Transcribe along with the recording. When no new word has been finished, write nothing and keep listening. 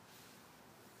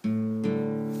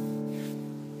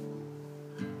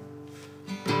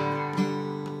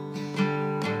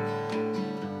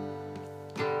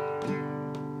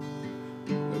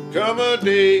come a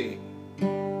day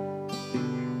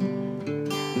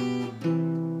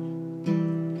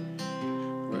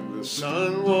when the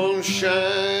sun won't shine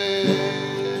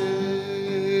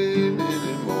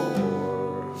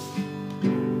anymore.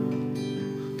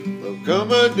 There'll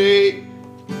come a day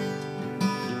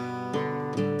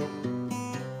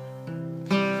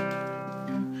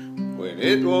when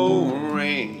it won't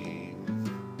rain.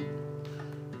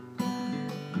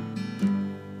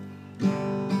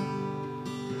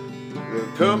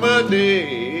 There'll come a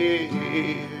day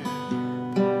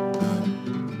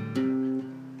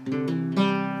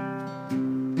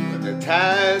when the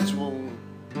tides won't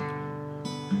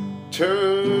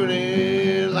turn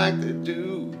in like they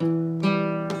do.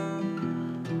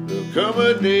 There'll come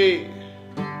a day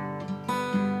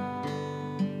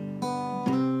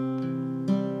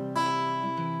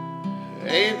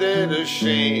ain't that a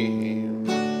shame?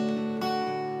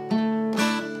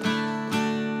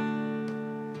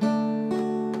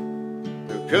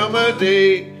 There'll come a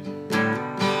day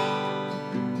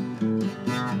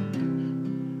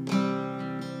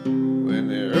when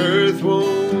the earth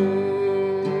won't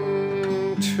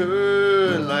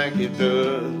turn like it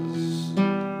does.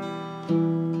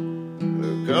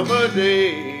 There'll come a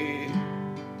day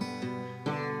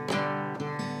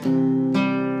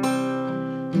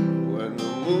when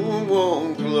the moon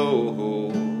won't glow.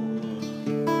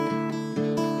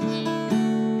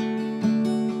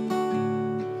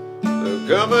 There'll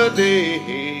come a day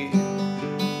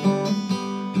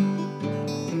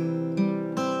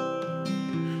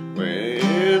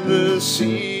when the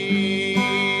seasons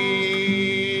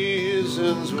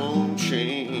won't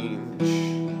change.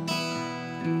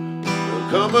 There'll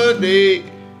come a day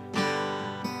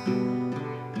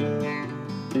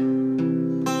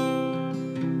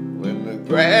when the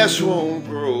grass won't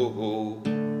grow.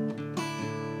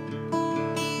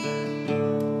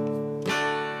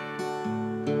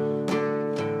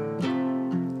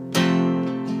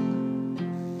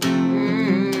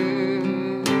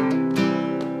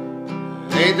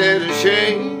 Ain't that a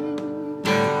shame?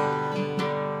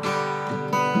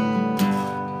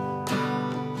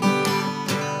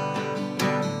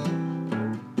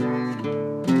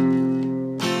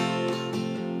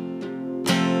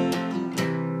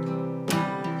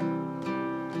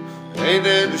 Ain't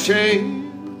that a shame?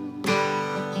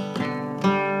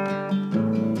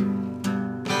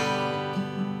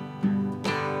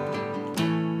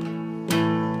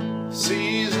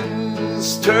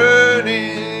 Seasons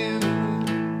turning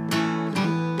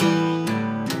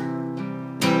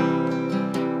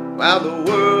while the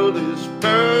world is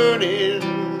burning.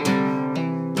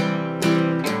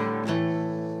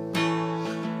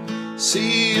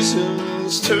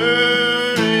 Seasons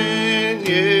turning,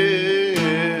 yeah.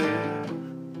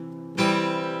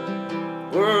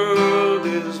 World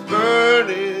is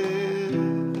burning.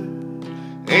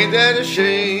 Ain't that a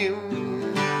shame?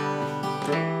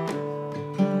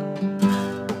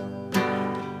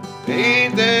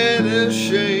 Ain't that a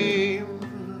shame?